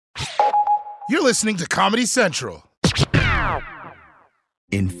You're listening to Comedy Central.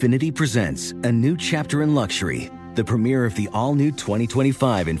 Infiniti presents a new chapter in luxury, the premiere of the all-new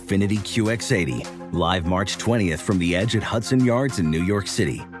 2025 Infiniti QX80, live March 20th from the Edge at Hudson Yards in New York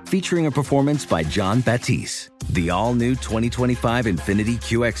City, featuring a performance by John Batiste. The all-new 2025 Infiniti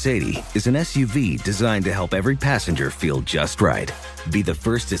QX80 is an SUV designed to help every passenger feel just right. Be the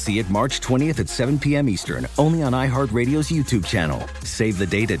first to see it March 20th at 7 p.m. Eastern, only on iHeartRadio's YouTube channel. Save the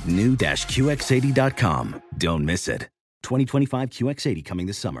date at new-QX80.com. Don't miss it. 2025 QX80 coming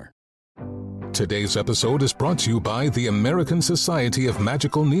this summer. Today's episode is brought to you by the American Society of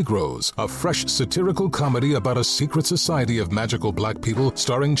Magical Negroes, a fresh satirical comedy about a secret society of magical black people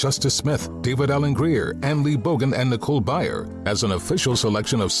starring Justice Smith, David Allen Greer, Ann Lee Bogan, and Nicole Byer. As an official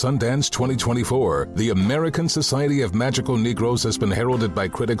selection of Sundance 2024, the American Society of Magical Negroes has been heralded by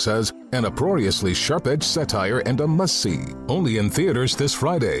critics as an uproariously sharp-edged satire and a must-see. Only in theaters this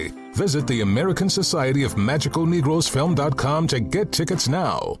Friday. Visit the American Society of Magical Negroes Film.com to get tickets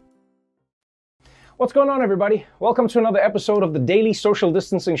now. What's going on, everybody? Welcome to another episode of the Daily Social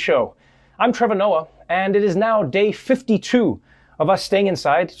Distancing Show. I'm Trevor Noah, and it is now day 52 of us staying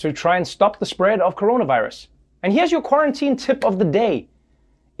inside to try and stop the spread of coronavirus. And here's your quarantine tip of the day.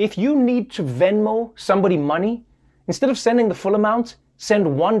 If you need to Venmo somebody money, instead of sending the full amount, send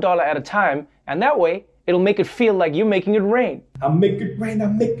 $1 at a time, and that way, it'll make it feel like you're making it rain. I make it rain, I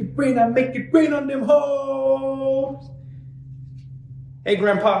make it rain, I make it rain on them hoes. Hey,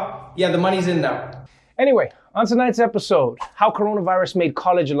 Grandpa. Yeah, the money's in now. Anyway, on tonight's episode, how coronavirus made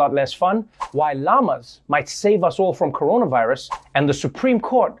college a lot less fun, why llamas might save us all from coronavirus, and the Supreme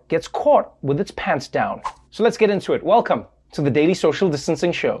Court gets caught with its pants down. So let's get into it. Welcome to the Daily Social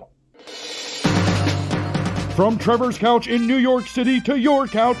Distancing Show. From Trevor's couch in New York City to your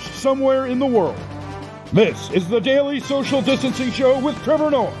couch somewhere in the world, this is the Daily Social Distancing Show with Trevor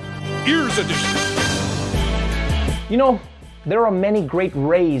Noah, Ears Edition. You know, there are many great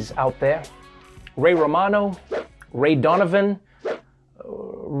Rays out there. Ray Romano, Ray Donovan,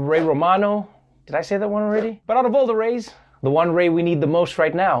 Ray Romano. Did I say that one already? But out of all the Rays, the one Ray we need the most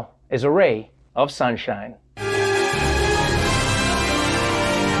right now is a ray of sunshine.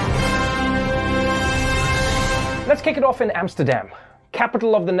 Let's kick it off in Amsterdam,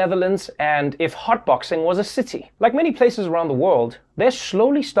 capital of the Netherlands, and if hotboxing was a city. Like many places around the world, they're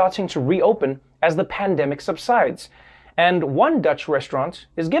slowly starting to reopen as the pandemic subsides. And one Dutch restaurant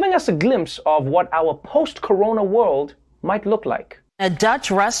is giving us a glimpse of what our post-corona world might look like. A Dutch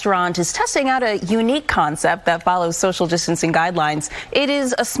restaurant is testing out a unique concept that follows social distancing guidelines. It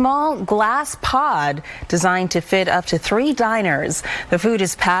is a small glass pod designed to fit up to 3 diners. The food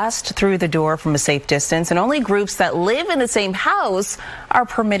is passed through the door from a safe distance, and only groups that live in the same house are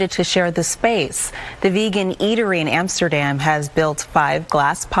permitted to share the space. The vegan eatery in Amsterdam has built 5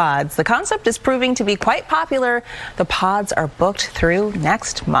 glass pods. The concept is proving to be quite popular. The pods are booked through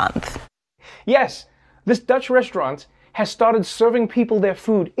next month. Yes, this Dutch restaurant has started serving people their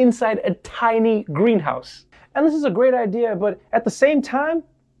food inside a tiny greenhouse. And this is a great idea, but at the same time,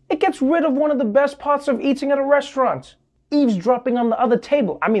 it gets rid of one of the best parts of eating at a restaurant: eavesdropping on the other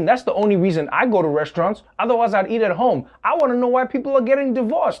table. I mean, that's the only reason I go to restaurants. Otherwise, I'd eat at home. I want to know why people are getting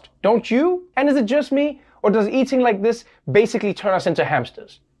divorced. Don't you? And is it just me? Or does eating like this basically turn us into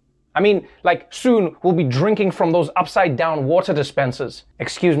hamsters? I mean, like, soon we'll be drinking from those upside-down water dispensers.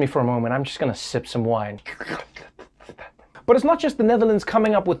 Excuse me for a moment. I'm just gonna sip some wine. But it's not just the Netherlands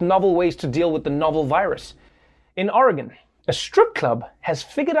coming up with novel ways to deal with the novel virus. In Oregon, a strip club has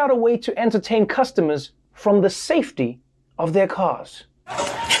figured out a way to entertain customers from the safety of their cars.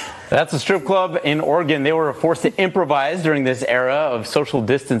 That's a strip club in Oregon. They were forced to improvise during this era of social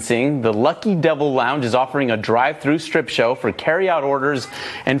distancing. The Lucky Devil Lounge is offering a drive-through strip show for carry-out orders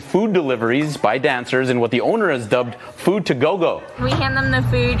and food deliveries by dancers in what the owner has dubbed Food to Go-Go. We hand them the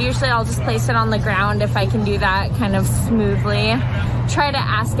food. Usually I'll just place it on the ground if I can do that kind of smoothly. Try to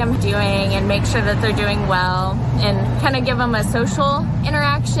ask them doing and make sure that they're doing well and kind of give them a social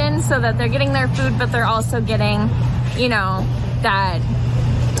interaction so that they're getting their food, but they're also getting, you know, that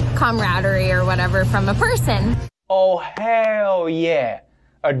camaraderie or whatever from a person. Oh, hell yeah.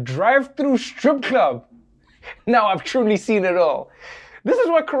 A drive-through strip club. Now I've truly seen it all. This is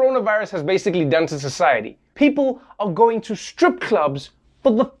what coronavirus has basically done to society. People are going to strip clubs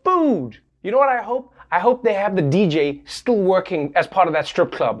for the food. You know what I hope? I hope they have the DJ still working as part of that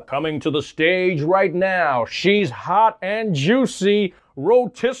strip club. Coming to the stage right now, she's hot and juicy,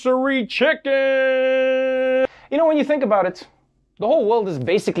 rotisserie chicken. You know, when you think about it, the whole world is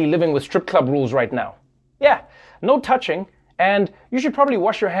basically living with strip club rules right now. Yeah, no touching, and you should probably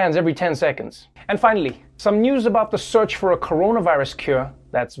wash your hands every 10 seconds. And finally, some news about the search for a coronavirus cure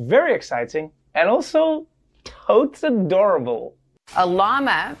that's very exciting and also totes adorable. A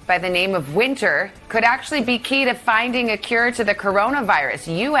llama by the name of Winter could actually be key to finding a cure to the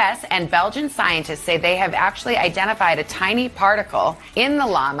coronavirus. U.S. and Belgian scientists say they have actually identified a tiny particle in the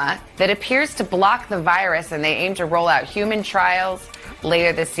llama that appears to block the virus, and they aim to roll out human trials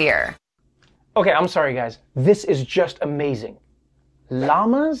later this year. Okay, I'm sorry guys. This is just amazing.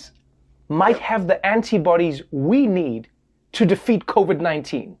 Llamas might have the antibodies we need to defeat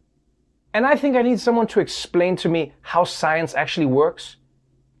COVID-19. And I think I need someone to explain to me how science actually works.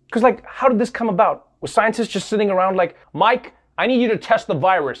 Because, like, how did this come about? Were scientists just sitting around like, Mike, I need you to test the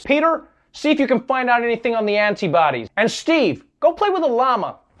virus. Peter, see if you can find out anything on the antibodies. And Steve, go play with a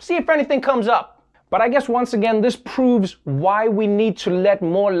llama. See if anything comes up. But I guess once again, this proves why we need to let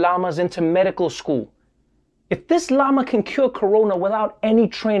more llamas into medical school. If this llama can cure corona without any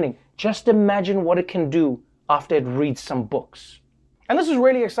training, just imagine what it can do after it reads some books. And this is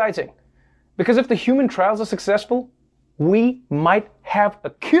really exciting. Because if the human trials are successful, we might have a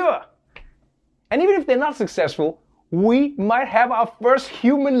cure. And even if they're not successful, we might have our first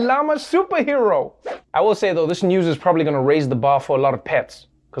human llama superhero. I will say though, this news is probably going to raise the bar for a lot of pets.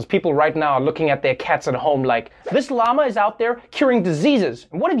 Because people right now are looking at their cats at home like, this llama is out there curing diseases.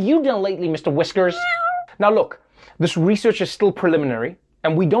 And what have you done lately, Mr. Whiskers? Now look, this research is still preliminary,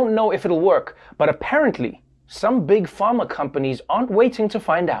 and we don't know if it'll work. But apparently, some big pharma companies aren't waiting to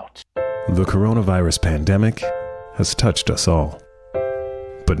find out. The coronavirus pandemic has touched us all.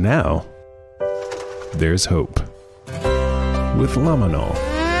 But now, there's hope. With Lamanol,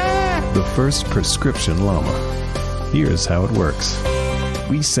 the first prescription llama. Here's how it works.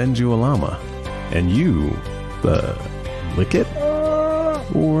 We send you a llama, and you, lick it?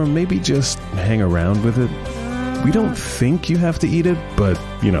 Or maybe just hang around with it? We don't think you have to eat it, but,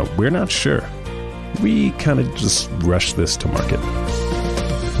 we're not sure. We kind of just rush this to market.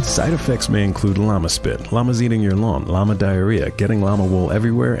 Side effects may include llama spit, llamas eating your lawn, llama diarrhea, getting llama wool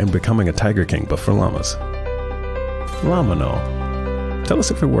everywhere, and becoming a tiger king, but for llamas. Lamanol. Tell us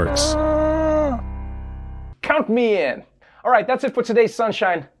if it works. Count me in. All right, that's it for today's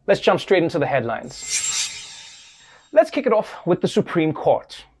Sunshine. Let's jump straight into the headlines. Let's kick it off with the Supreme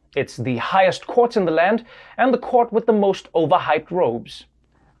Court. It's the highest court in the land and the court with the most overhyped robes.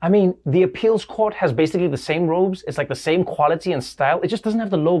 I mean, the appeals court has basically the same robes. It's like the same quality and style. It just doesn't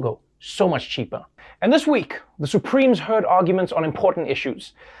have the logo. So much cheaper. And this week, the Supremes heard arguments on important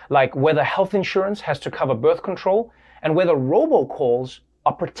issues, like whether health insurance has to cover birth control and whether robocalls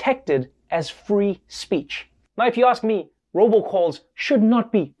are protected as free speech. Now, if you ask me, robocalls should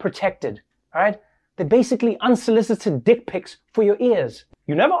not be protected, all right? They're basically unsolicited dick pics for your ears.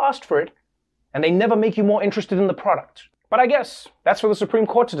 You never asked for it, and they never make you more interested in the product. But I guess that's for the Supreme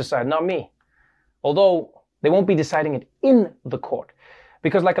Court to decide, not me. Although they won't be deciding it in the court.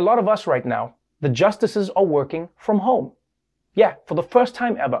 Because like a lot of us right now, the justices are working from home. Yeah, for the first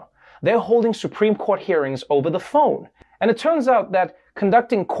time ever, they're holding Supreme Court hearings over the phone. And it turns out that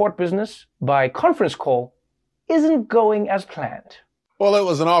conducting court business by conference call isn't going as planned. Well, it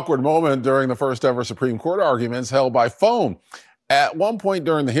was an awkward moment during the first ever Supreme Court arguments held by phone. At one point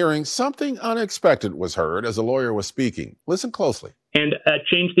during the hearing, something unexpected was heard as a lawyer was speaking. Listen closely. And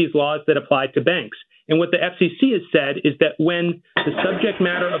change these laws that apply to banks. And what the FCC has said is that when the subject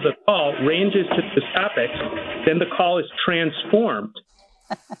matter of the call ranges to the topics, then the call is transformed.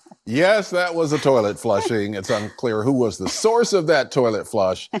 Yes, that was a toilet flushing. It's unclear who was the source of that toilet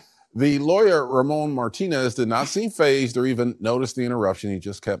flush. The lawyer, Ramon Martinez, did not seem fazed or even notice the interruption. He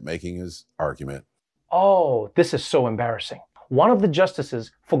just kept making his argument. Oh, this is so embarrassing. One of the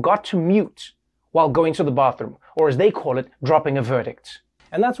justices forgot to mute while going to the bathroom, or as they call it, dropping a verdict.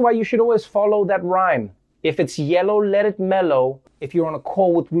 And that's why you should always follow that rhyme. If it's yellow, let it mellow. If you're on a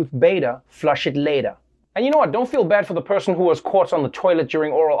call with Ruth Bader, flush it later. And you know what? Don't feel bad for the person who was caught on the toilet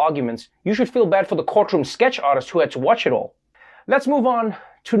during oral arguments. You should feel bad for the courtroom sketch artist who had to watch it all. Let's move on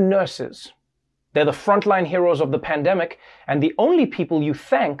to nurses. They're the frontline heroes of the pandemic and the only people you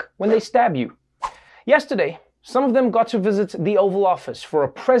thank when they stab you. Yesterday, some of them got to visit the Oval Office for a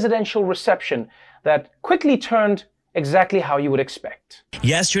presidential reception that quickly turned exactly how you would expect.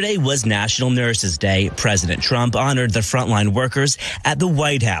 Yesterday was National Nurses Day. President Trump honored the frontline workers at the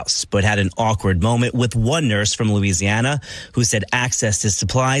White House, but had an awkward moment with one nurse from Louisiana who said access to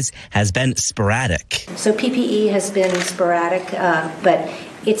supplies has been sporadic. So PPE has been sporadic, but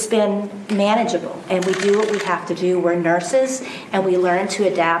it's been manageable, and we do what we have to do. We're nurses, and we learn to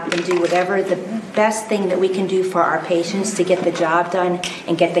adapt and do whatever the best thing that we can do for our patients to get the job done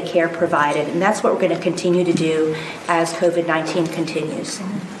and get the care provided. And that's what we're going to continue to do as COVID-19 continues.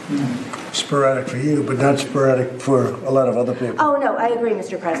 sporadic for you, but not sporadic for a lot of other people. Oh, no, I agree,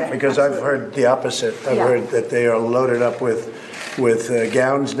 Mr. President. Because Absolutely. I've heard the opposite. I've heard that they are loaded up with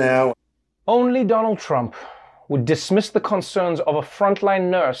gowns now. Only Donald Trump would dismiss the concerns of a frontline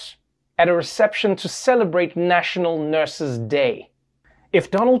nurse at a reception to celebrate National Nurses Day. If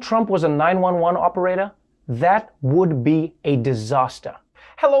Donald Trump was a 911 operator, that would be a disaster.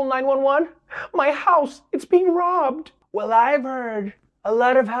 Hello, 911? My house, it's being robbed. Well, I've heard a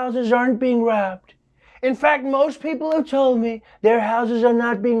lot of houses aren't being robbed. In fact, most people have told me their houses are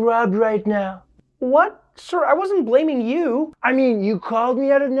not being robbed right now. What? Sir, I wasn't blaming you. I mean, you called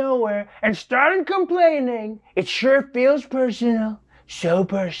me out of nowhere and started complaining. It sure feels personal. So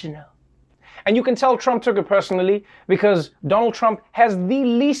personal. And you can tell Trump took it personally because Donald Trump has the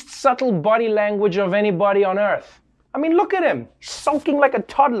least subtle body language of anybody on earth. I mean, look at him, sulking like a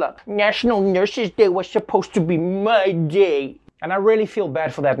toddler. National Nurses Day was supposed to be my day. And I really feel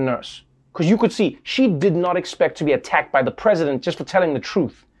bad for that nurse. Because you could see she did not expect to be attacked by the president just for telling the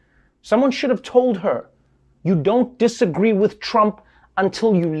truth. Someone should have told her, you don't disagree with Trump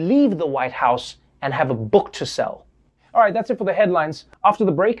until you leave the White House and have a book to sell. All right, that's it for the headlines. After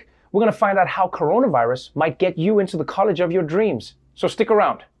the break, we're going to find out how coronavirus might get you into the college of your dreams. So stick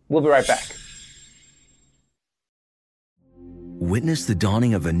around. We'll be right back. Witness the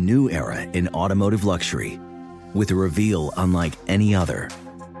dawning of a new era in automotive luxury with a reveal unlike any other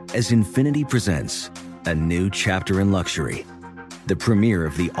as Infiniti presents a new chapter in luxury, the premiere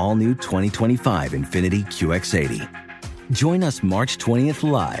of the all-new 2025 Infiniti QX80. Join us March 20th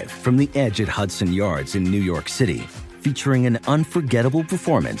live from the Edge at Hudson Yards in New York City, featuring an unforgettable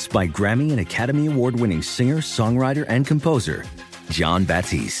performance by Grammy and Academy Award-winning singer, songwriter, and composer, Jon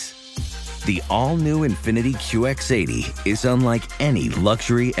Batiste. The all-new Infiniti QX80 is unlike any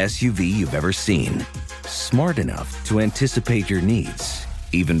luxury SUV you've ever seen. Smart enough to anticipate your needs,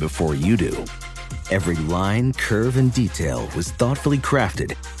 even before you do. Every line, curve, and detail was thoughtfully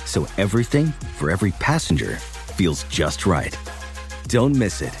crafted, so everything for every passenger feels just right. Don't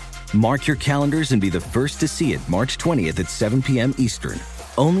miss it. Mark your calendars and be the first to see it March 20th at 7 p.m. Eastern,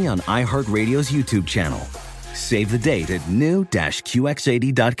 only on iHeartRadio's YouTube channel. Save the date at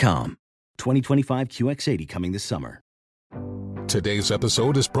new-QX80.com. 2025 QX80 coming this summer. Today's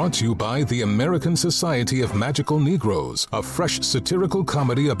episode is brought to you by the American Society of Magical Negroes, a fresh satirical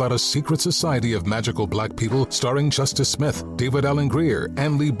comedy about a secret society of magical black people starring Justice Smith, David Allen Greer,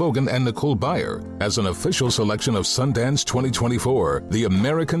 Ann Lee Bogan, and Nicole Byer. As an official selection of Sundance 2024, the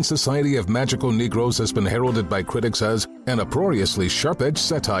American Society of Magical Negroes has been heralded by critics as an uproariously sharp-edged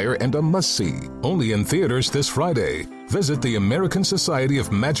satire and a must-see. Only in theaters this Friday. Visit the American Society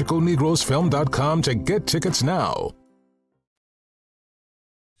of Magical Negroes Film.com to get tickets now.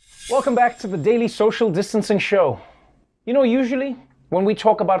 Welcome back to the Daily Social Distancing Show. You know, usually when we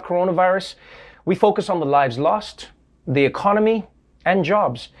talk about coronavirus, we focus on the lives lost, the economy, and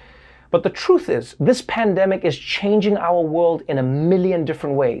jobs. But the truth is, this pandemic is changing our world in a million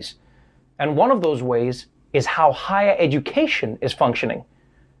different ways. And one of those ways is how higher education is functioning.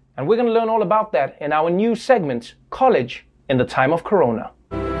 And we're going to learn all about that in our new segment, College in the Time of Corona.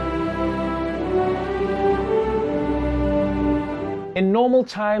 In normal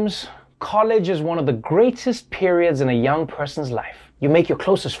times, college is one of the greatest periods in a young person's life. You make your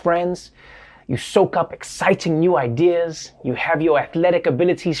closest friends, you soak up exciting new ideas, you have your athletic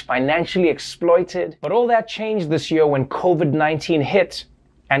abilities financially exploited. But all that changed this year when COVID-19 hit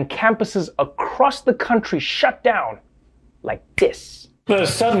and campuses across the country shut down like this. The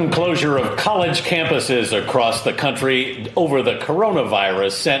sudden closure of college campuses across the country over the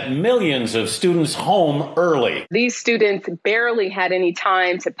coronavirus sent millions of students home early. These students barely had any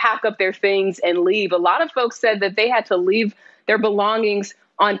time to pack up their things and leave. A lot of folks said that they had to leave their belongings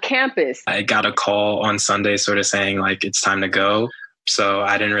on campus. I got a call on Sunday sort of saying, like, it's time to go. So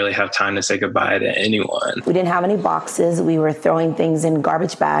I didn't really have time to say goodbye to anyone. We didn't have any boxes. We were throwing things in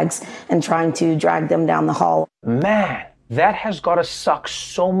garbage bags and trying to drag them down the hall. Man, that has got to suck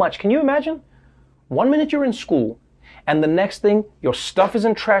so much. Can you imagine? 1 minute you're in school, and the next thing, your stuff is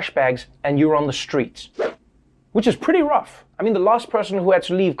in trash bags and you're on the streets, which is pretty rough. I mean, the last person who had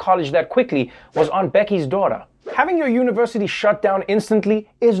to leave college that quickly was Aunt Becky's daughter. Having your university shut down instantly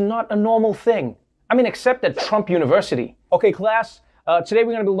is not a normal thing. I mean, except at Trump University. Okay, class, today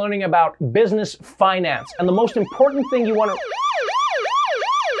we're going to be learning about business finance. And the most important thing you want to...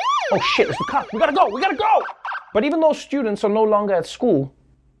 Oh shit, it's the cop. We gotta go! But even though students are no longer at school,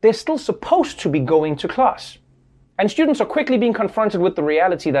 they're still supposed to be going to class. And students are quickly being confronted with the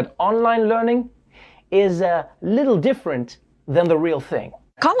reality that online learning is a little different than the real thing.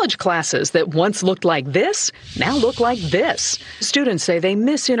 College classes that once looked like this now look like this. Students say they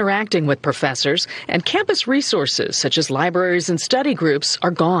miss interacting with professors, and campus resources such as libraries and study groups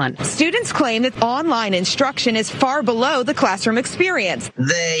are gone. Students claim that online instruction is far below the classroom experience.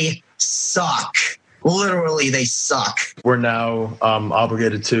 They suck. Literally, they suck. We're now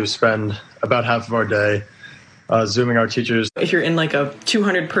obligated to spend about half of our day Zooming our teachers. If you're in like a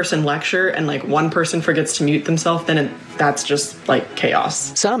 200-person lecture and like one person forgets to mute themselves, then that's just like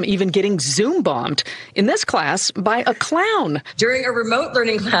chaos. Some even getting Zoom bombed, in this class by a clown. During a remote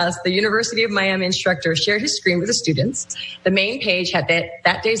learning class, the University of Miami instructor shared his screen with the students. The main page had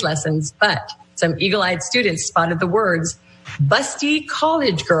that day's lessons, but some eagle-eyed students spotted the words, "Busty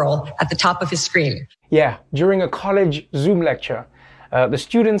college girl," at the top of his screen. Yeah, during a college Zoom lecture, the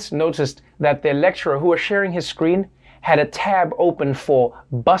students noticed that their lecturer, who was sharing his screen, had a tab open for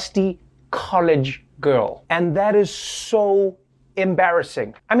 "busty college girl." And that is so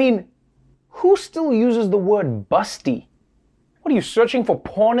embarrassing. I mean, who still uses the word busty? What are you, searching for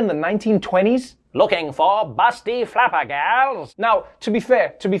porn in the 1920s? Looking for busty flapper gals? Now, to be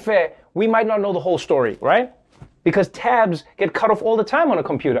fair, we might not know the whole story, right? Because tabs get cut off all the time on a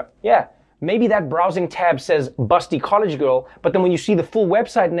computer. Yeah. Maybe that browsing tab says busty college girl, but then when you see the full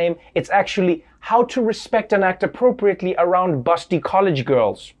website name, it's actually how to respect and act appropriately around busty college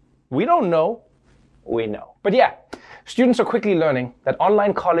girls. We don't know. We know. But yeah, students are quickly learning that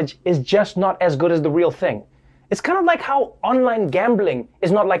online college is just not as good as the real thing. It's kind of like how online gambling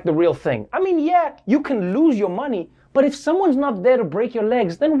is not like the real thing. I mean, yeah, you can lose your money, but if someone's not there to break your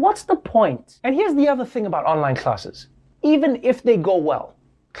legs, then what's the point? And here's the other thing about online classes. Even if they go well,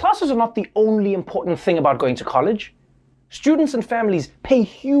 classes are not the only important thing about going to college. Students and families pay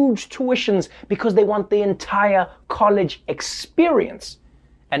huge tuitions because they want the entire college experience.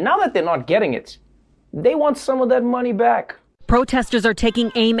 And now that they're not getting it, they want some of that money back. Protesters are taking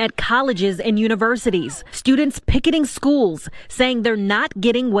aim at colleges and universities. Students picketing schools, saying they're not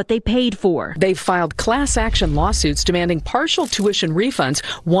getting what they paid for. They've filed class action lawsuits demanding partial tuition refunds.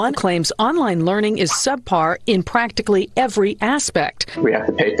 One claims online learning is subpar in practically every aspect. We have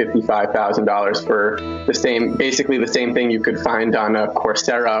to pay $55,000 for basically the same thing you could find on a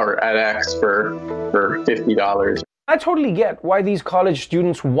Coursera or edX for $50. I totally get why these college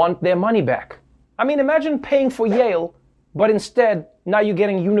students want their money back. I mean, imagine paying for Yale, but instead, now you're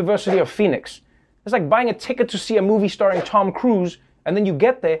getting University of Phoenix. It's like buying a ticket to see a movie starring Tom Cruise, and then you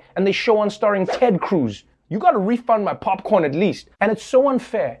get there and they show on starring Ted Cruz. You gotta refund my popcorn at least. And it's so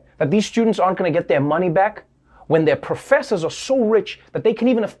unfair that these students aren't gonna get their money back when their professors are so rich that they can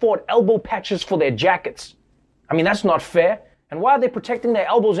even afford elbow patches for their jackets. I mean, that's not fair. And why are they protecting their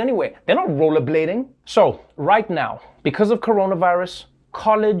elbows anyway? They're not rollerblading. So, right now, because of coronavirus,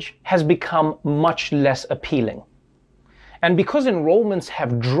 college has become much less appealing. And because enrollments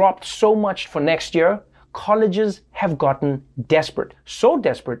have dropped so much for next year, colleges have gotten desperate. So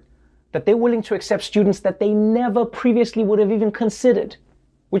desperate that they're willing to accept students that they never previously would have even considered.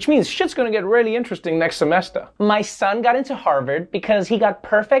 Which means shit's gonna get really interesting next semester. My son got into Harvard because he got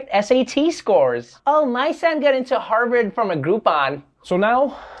perfect SAT scores. Oh, my son got into Harvard from a Groupon. So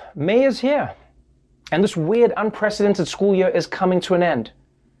now, May is here. And this weird, unprecedented school year is coming to an end.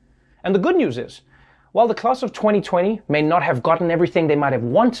 And the good news is, while the class of 2020 may not have gotten everything they might have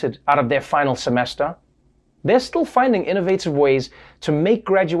wanted out of their final semester, they're still finding innovative ways to make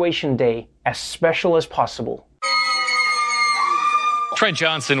graduation day as special as possible. Trent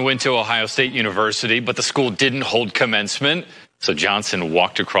Johnson went to Ohio State University, but the school didn't hold commencement. So Johnson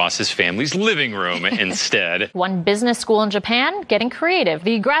walked across his family's living room instead. One business school in Japan getting creative.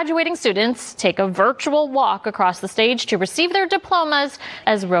 The graduating students take a virtual walk across the stage to receive their diplomas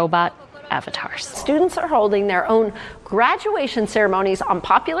as robot avatars. Students are holding their own graduation ceremonies on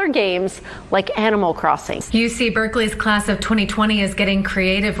popular games like Animal Crossing. UC Berkeley's class of 2020 is getting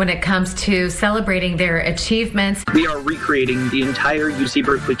creative when it comes to celebrating their achievements. We are recreating the entire UC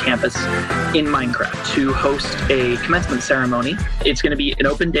Berkeley campus in Minecraft to host a commencement ceremony. It's going to be an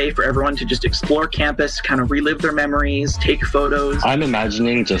open day for everyone to just explore campus, kind of relive their memories, take photos. I'm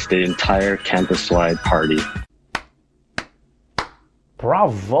imagining just the entire campus-wide party.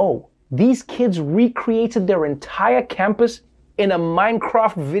 Bravo! These kids recreated their entire campus in a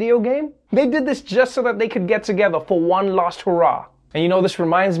Minecraft video game? They did this just so that they could get together for one last hurrah. And you know, this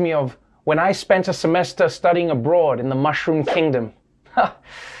reminds me of when I spent a semester studying abroad in the Mushroom Kingdom.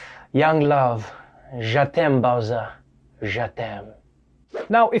 Young love, je t'aime, Bowser, je t'aime.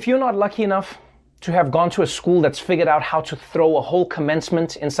 Now, if you're not lucky enough to have gone to a school that's figured out how to throw a whole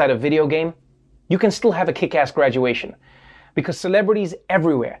commencement inside a video game, you can still have a kick-ass graduation. because celebrities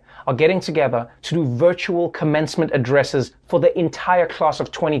everywhere are getting together to do virtual commencement addresses for the entire class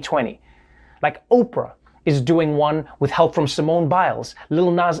of 2020. Like Oprah is doing one with help from Simone Biles,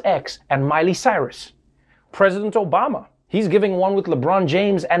 Lil Nas X, and Miley Cyrus. President Obama, he's giving one with LeBron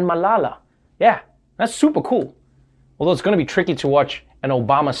James and Malala. Yeah, that's super cool. Although it's going to be tricky to watch an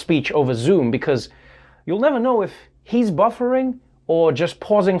Obama speech over Zoom because you'll never know if he's buffering or just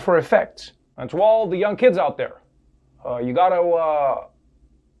pausing for effect. And to all the young kids out there,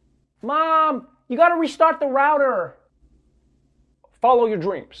 Mom, you gotta restart the router. Follow your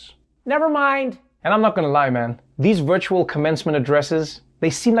dreams. Never mind. And I'm not gonna lie, man, these virtual commencement addresses, they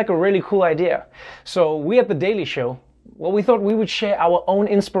seem like a really cool idea. So we at The Daily Show, well, we thought we would share our own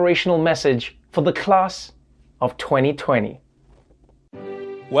inspirational message for the class of 2020.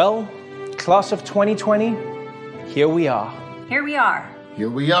 Well, class of 2020, here we are. Here we are. Here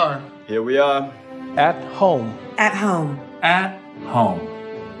we are. Here we are. At home. At home. At home.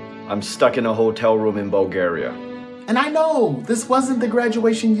 I'm stuck in a hotel room in Bulgaria. And I know this wasn't the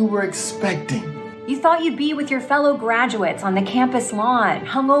graduation you were expecting. You thought you'd be with your fellow graduates on the campus lawn,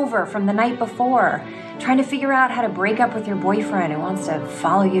 hungover from the night before, trying to figure out how to break up with your boyfriend who wants to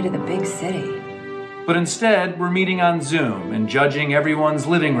follow you to the big city. But instead, we're meeting on Zoom and judging everyone's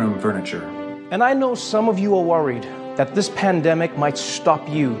living room furniture. And I know some of you are worried that this pandemic might stop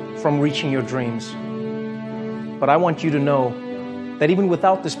you from reaching your dreams. But I want you to know that even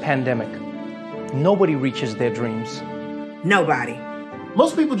without this pandemic, nobody reaches their dreams. Nobody.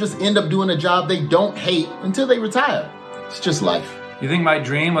 Most people just end up doing a job they don't hate until they retire. It's just life. You think my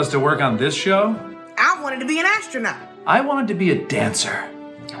dream was to work on this show? I wanted to be an astronaut. I wanted to be a dancer.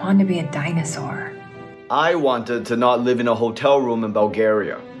 I wanted to be a dinosaur. I wanted to not live in a hotel room in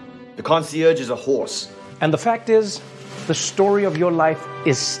Bulgaria. The concierge is a horse. And the fact is, the story of your life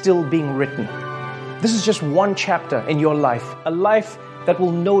is still being written. This is just one chapter in your life, a life that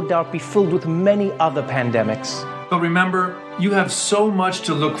will no doubt be filled with many other pandemics. But remember, you have so much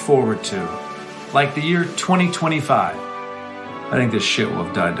to look forward to, like the year 2025. I think this shit will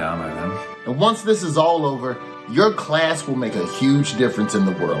have died down by then. And once this is all over, your class will make a huge difference in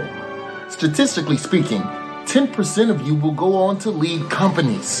the world. Statistically speaking, 10% of you will go on to lead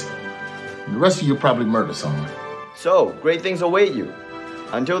companies. The rest of you will probably murder someone. So, great things await you.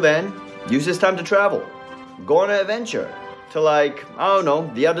 Until then, use this time to travel. Go on an adventure to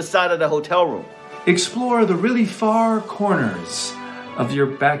the other side of the hotel room. Explore the really far corners of your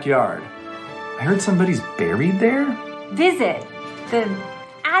backyard. I heard somebody's buried there? Visit the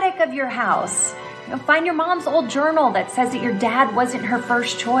attic of your house. Find your mom's old journal that says that your dad wasn't her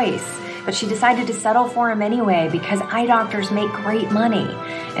first choice, but she decided to settle for him anyway because eye doctors make great money,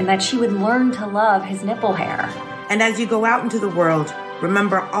 and that she would learn to love his nipple hair. And as you go out into the world,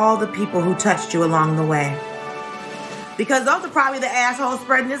 remember all the people who touched you along the way. Because those are probably the assholes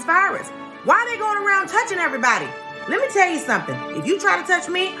spreading this virus. Why are they going around touching everybody? Let me tell you something. If you try to touch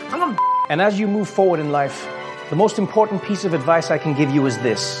me, I'm going to... And as you move forward in life, the most important piece of advice I can give you is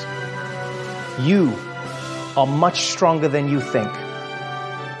this. You are much stronger than you think.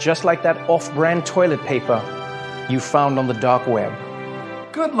 Just like that off-brand toilet paper you found on the dark web.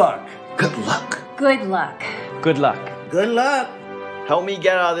 Good luck. Good luck. Good luck. Good luck. Good luck. Help me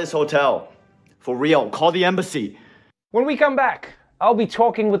get out of this hotel. For real, call the embassy. When we come back, I'll be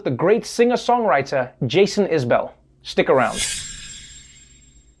talking with the great singer-songwriter Jason Isbell. Stick around.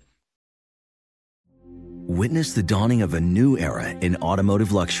 Witness the dawning of a new era in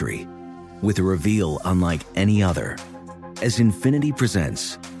automotive luxury with a reveal unlike any other as Infiniti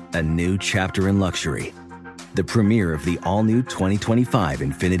presents a new chapter in luxury, the premiere of the all-new 2025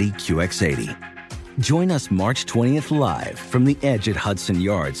 Infiniti QX80. Join us March 20th live from the Edge at Hudson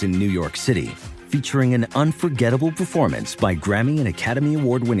Yards in New York City, featuring an unforgettable performance by Grammy and Academy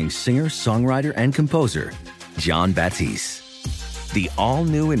Award-winning singer, songwriter, and composer, Jon Batiste. The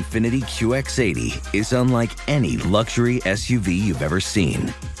all-new Infiniti QX80 is unlike any luxury SUV you've ever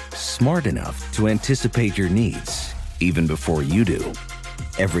seen. Smart enough to anticipate your needs, even before you do.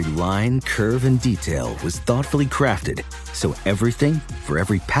 Every line, curve, and detail was thoughtfully crafted, so everything for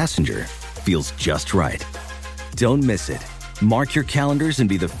every passenger feels just right. Don't miss it. Mark your calendars and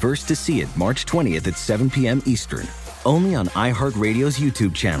be the first to see it March 20th at 7 p.m. Eastern, only on iHeartRadio's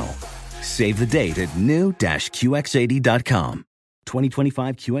YouTube channel. Save the date at new-QX80.com.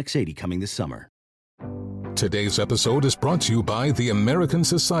 2025 QX80 coming this summer. Today's episode is brought to you by the American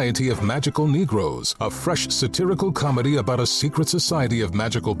Society of Magical Negroes, a fresh satirical comedy about a secret society of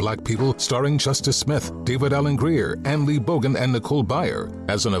magical black people starring Justice Smith, David Allen Greer, Ann Lee Bogan, and Nicole Byer.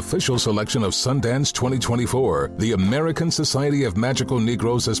 As an official selection of Sundance 2024, the American Society of Magical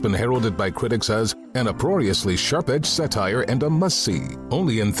Negroes has been heralded by critics as an uproariously sharp-edged satire and a must-see.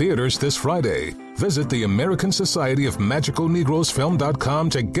 Only in theaters this Friday. Visit the American Society of Magical Negroes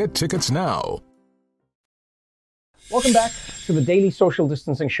Film.com to get tickets now. Welcome back to the Daily Social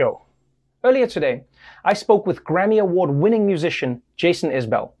Distancing Show. Earlier today, I spoke with Grammy Award-winning musician Jason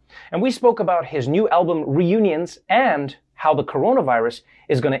Isbell, and we spoke about his new album Reunions and how the coronavirus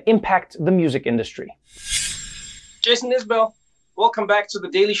is going to impact the music industry. Jason Isbell, welcome back to the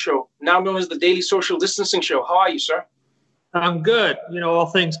Daily Show, now known as the Daily Social Distancing Show. How are you, sir? I'm good. All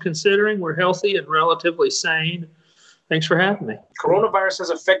things considering, we're healthy and relatively sane. Thanks for having me. Coronavirus has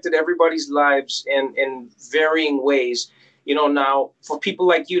affected everybody's lives in varying ways. Now for people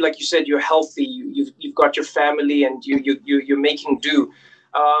like you said, you're healthy, you've got your family, and you're making do.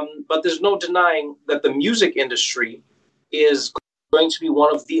 But there's no denying that the music industry is going to be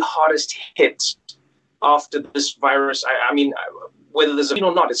one of the hottest hits after this virus. I mean, whether there's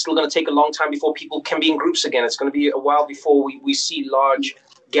or not, it's still going to take a long time before people can be in groups again. It's going to be a while before we see large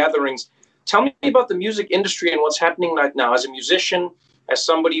gatherings. Tell me about the music industry and what's happening right now as a musician, as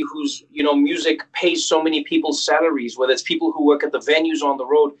somebody whose, music pays so many people's salaries, whether it's people who work at the venues on the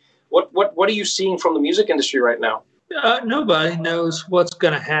road. What are you seeing from the music industry right now? Nobody knows what's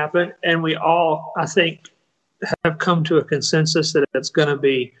going to happen. And we all, I think, have come to a consensus that it's going to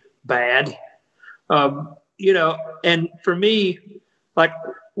be bad. And for me, like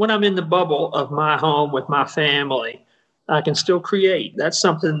when I'm in the bubble of my home with my family, I can still create. That's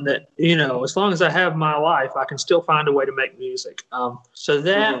something that, as long as I have my life, I can still find a way to make music. So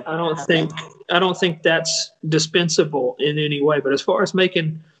that I don't think that's dispensable in any way. But as far as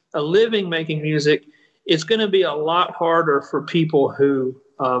making a living making music, it's going to be a lot harder for people who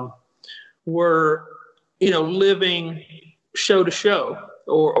were, living show to show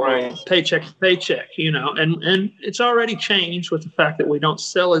or paycheck to paycheck, and it's already changed with the fact that we don't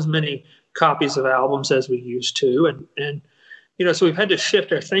sell as many copies of albums as we used to. And so we've had to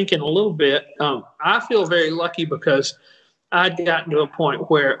shift our thinking a little bit. I feel very lucky because I'd gotten to a point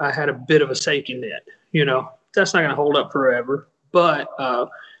where I had a bit of a safety net. That's not going to hold up forever. But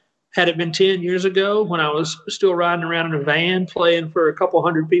had it been 10 years ago when I was still riding around in a van playing for a couple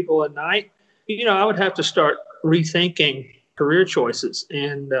hundred people a night, I would have to start rethinking career choices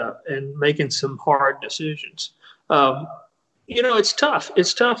and making some hard decisions. It's tough.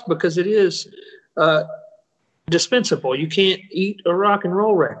 It's tough because it is dispensable. You can't eat a rock and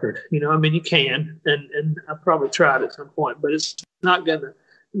roll record. You can, and I probably tried at some point, but it's not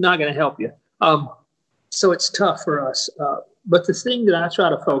gonna help you. So it's tough for us. But the thing that I try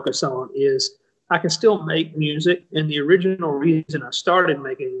to focus on is I can still make music, and the original reason I started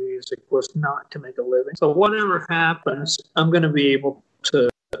making music was not to make a living. So whatever happens, I'm going to be able to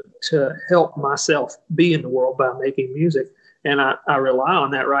help myself be in the world by making music. And I rely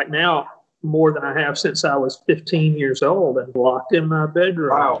on that right now more than I have since I was 15 years old and locked in my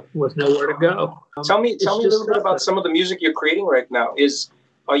bedroom with nowhere to go. Tell me a little bit about some of the music you're creating right now.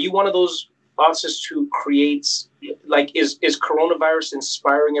 Are you one of those artists who creates, is coronavirus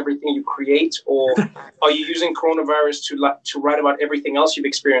inspiring everything you create, or are you using coronavirus to write about everything else you've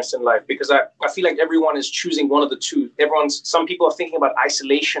experienced in life? Because I feel like everyone is choosing one of the two. Some people are thinking about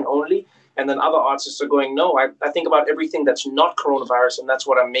isolation only, and then other artists are going, no, I think about everything that's not coronavirus, and that's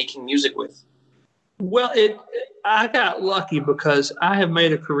what I'm making music with. Well, I got lucky because I have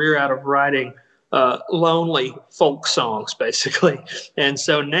made a career out of writing lonely folk songs, basically. And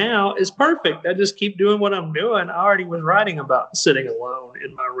so now it's perfect. I just keep doing what I'm doing. I already was writing about sitting alone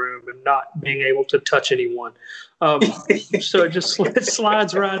in my room and not being able to touch anyone. So it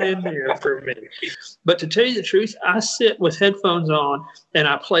slides right in there for me. But to tell you the truth, I sit with headphones on and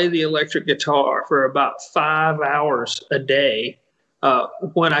I play the electric guitar for about 5 hours a day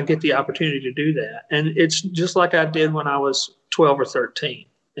when I get the opportunity to do that. And it's just like I did when I was 12 or 13.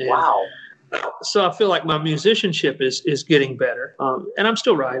 And wow. So I feel like my musicianship is getting better. And I'm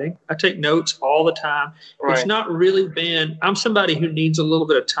still writing. I take notes all the time. Right. It's not really been, I'm somebody who needs a little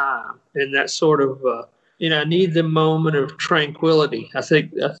bit of time and that sort of, I need the moment of tranquility. I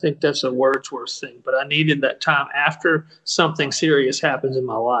think that's a Wordsworth thing, but I needed that time after something serious happens in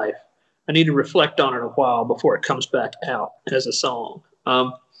my life. I need to reflect on it a while before it comes back out as a song.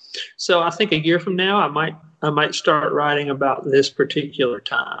 So I think a year from now, I might start writing about this particular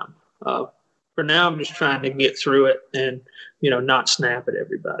time. For now, I'm just trying to get through it and, not snap at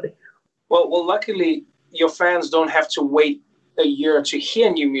everybody. Well, luckily, your fans don't have to wait a year to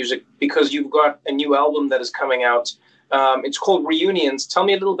hear new music because you've got a new album that is coming out. It's called Reunions. Tell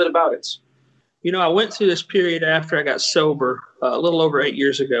me a little bit about it. You know, I went through this period after I got sober a little over 8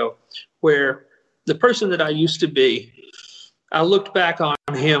 years ago where the person that I used to be, I looked back on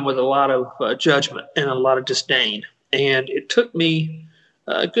him with a lot of judgment and a lot of disdain. And it took me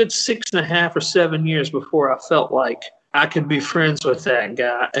a good 6.5 or 7 years before I felt like I could be friends with that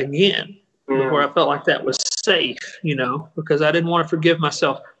guy again, before I felt like that was safe, you know, because I didn't want to forgive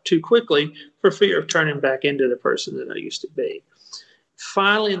myself too quickly for fear of turning back into the person that I used to be.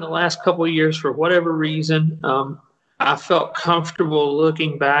 Finally, in the last couple of years, for whatever reason, I felt comfortable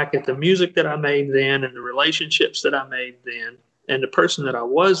looking back at the music that I made then and the relationships that I made then and the person that I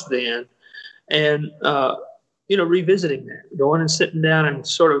was then and, you know, revisiting that, going and sitting down and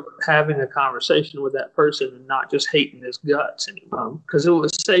sort of having a conversation with that person and not just hating his guts anymore, because it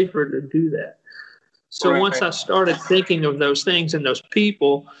was safer to do that. So once I started thinking of those things and those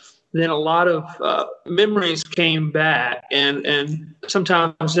people, then a lot of memories came back, and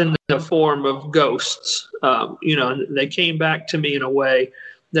sometimes in the form of ghosts, you know, and they came back to me in a way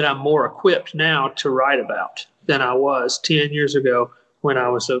that I'm more equipped now to write about than I was 10 years ago when I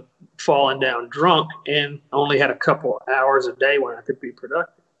was a falling down drunk and only had a couple of hours a day when I could be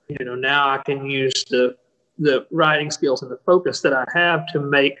productive. You know, now I can use the writing skills and the focus that I have to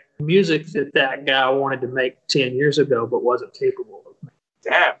make music that guy wanted to make 10 years ago but wasn't capable of making.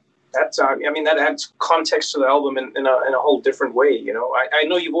 Damn. That's, I mean, that adds context to the album in a whole different way. You know, I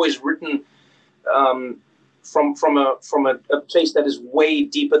know you've always written from a place that is way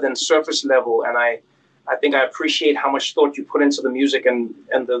deeper than surface level, and I think I appreciate how much thought you put into the music and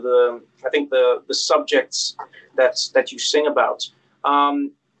the I think the subjects that you sing about.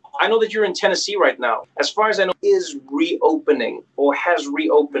 I know that you're in Tennessee right now. As far as I know, is reopening or has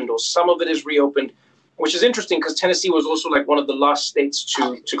reopened, or some of it is reopened. Which is interesting because Tennessee was also like one of the last states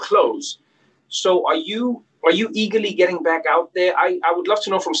to close. So are you eagerly getting back out there? I would love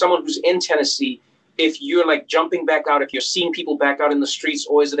to know from someone who's in Tennessee if you're like jumping back out, if you're seeing people back out in the streets,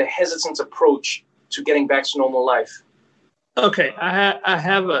 or is it a hesitant approach to getting back to normal life? Okay, I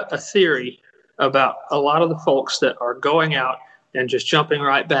have a theory about a lot of the folks that are going out and just jumping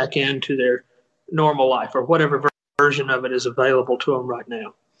right back into their normal life or whatever version of it is available to them right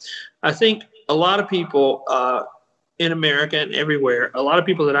now. I think a lot of people in America and everywhere, a lot of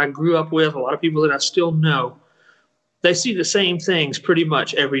people that I grew up with, a lot of people that I still know, they see the same things pretty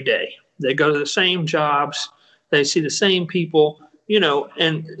much every day. They go to the same jobs. They see the same people, you know,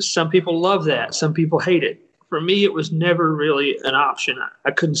 and some people love that. Some people hate it. For me, it was never really an option.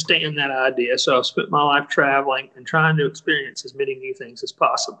 I couldn't stand that idea. So I spent my life traveling and trying to experience as many new things as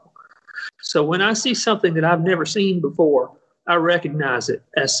possible. So when I see something that I've never seen before, I recognize it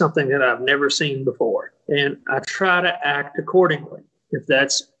as something that I've never seen before, and I try to act accordingly. If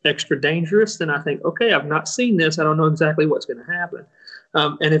that's extra dangerous, then I think, okay, I've not seen this. I don't know exactly what's going to happen.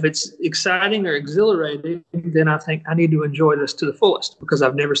 And if it's exciting or exhilarating, then I think I need to enjoy this to the fullest because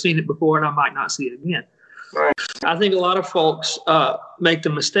I've never seen it before and I might not see it again. Right. I think a lot of folks make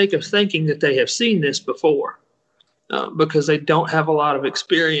the mistake of thinking that they have seen this before because they don't have a lot of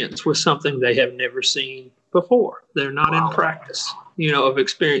experience with something they have never seen before. They're not in practice, you know, of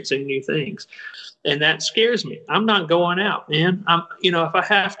experiencing new things. And that scares me. I'm not going out, man. You know, if I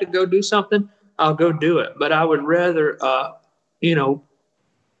have to go do something, I'll go do it. But I would rather, you know,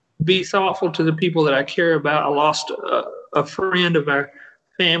 be thoughtful to the people that I care about. I lost a friend of our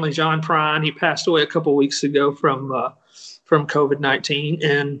family, John Prine. He passed away a couple of weeks ago from COVID-19.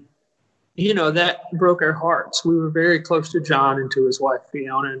 And, you know, that broke our hearts. We were very close to John and to his wife,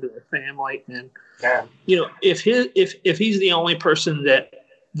 Fiona, and to their family. And, you know, if he's the only person that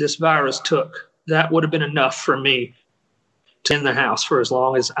this virus took, that would have been enough for me to in the house for as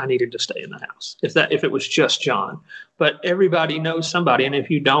long as I needed to stay in the house. If it was just John, but everybody knows somebody, and if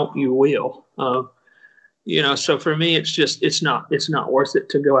you don't, you will. You know, so for me, it's not worth it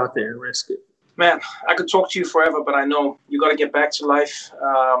to go out there and risk it. Man, I could talk to you forever, but I know you got to get back to life.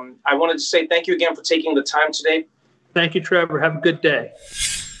 I wanted to say thank you again for taking the time today. Thank you, Trevor. Have a good day.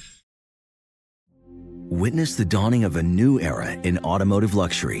 Witness the dawning of a new era in automotive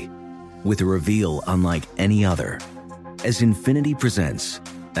luxury with a reveal unlike any other as Infiniti presents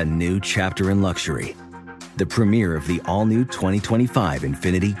a new chapter in luxury, the premiere of the all-new 2025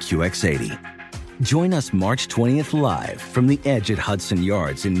 Infiniti QX80. Join us March 20th live from the Edge at Hudson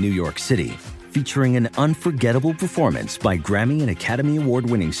Yards in New York City, featuring an unforgettable performance by Grammy and Academy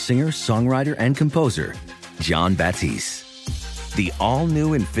Award-winning singer, songwriter, and composer, Jon Batiste. The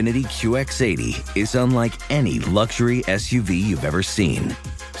all-new Infiniti QX80 is unlike any luxury SUV you've ever seen.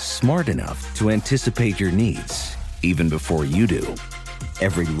 smart enough to anticipate your needs even before you do.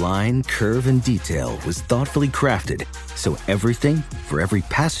 Every line, curve, and detail was thoughtfully crafted so everything for every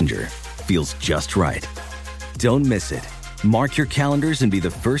passenger feels just right. Don't miss it. Mark your calendars and be the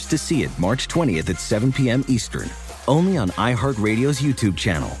first to see it March 20th at 7 p.m. Eastern, only on iHeartRadio's YouTube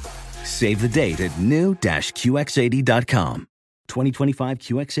channel. Save the date at new-QX80.com. 2025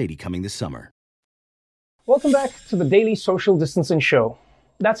 QX80 coming this summer. Welcome back to the Daily Social Distancing Show.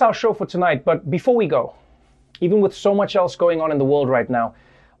 That's our show for tonight, but before we go, even with so much else going on in the world right now,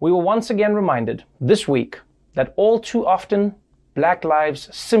 we were once again reminded this week that all too often, Black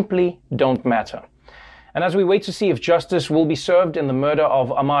lives simply don't matter. And as we wait to see if justice will be served in the murder of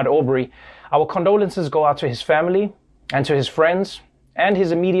Ahmaud Arbery, our condolences go out to his family and to his friends and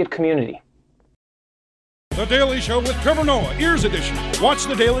his immediate community. The Daily Show with Trevor Noah, Ears Edition. Watch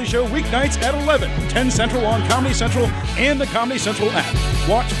The Daily Show weeknights at 11, 10 Central on Comedy Central and the Comedy Central app.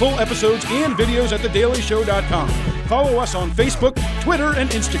 Watch full episodes and videos at thedailyshow.com. Follow us on Facebook, Twitter, and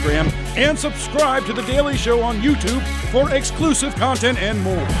Instagram, and subscribe to The Daily Show on YouTube for exclusive content and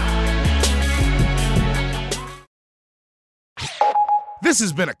more. This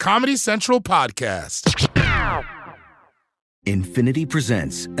has been a Comedy Central podcast. Infiniti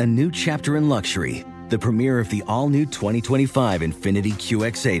presents a new chapter in luxury, the premiere of the all-new 2025 Infiniti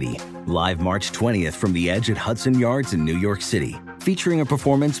QX80, live March 20th from the Edge at Hudson Yards in New York City, featuring a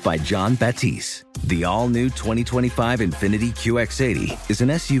performance by John Batiste. The all-new 2025 Infiniti QX80 is an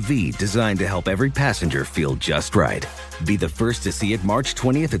SUV designed to help every passenger feel just right. Be the first to see it March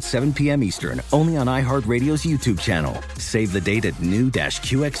 20th at 7 p.m. Eastern, only on iHeartRadio's YouTube channel. Save the date at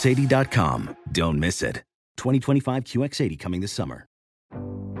new-QX80.com. Don't miss it. 2025 QX80 coming this summer.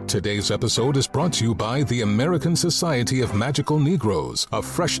 Today's episode is brought to you by the American Society of Magical Negroes, a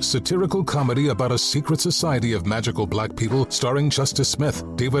fresh satirical comedy about a secret society of magical black people starring Justice Smith,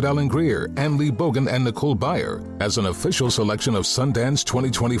 David Allen Greer, Ann Lee Bogan, and Nicole Byer. As an official selection of Sundance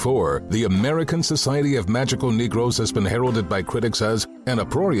 2024, the American Society of Magical Negroes has been heralded by critics as an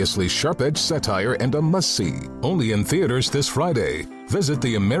uproariously sharp-edged satire and a must-see. Only in theaters this Friday. Visit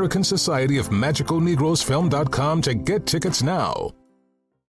the American Society of Magical Negroes Film.com to get tickets now.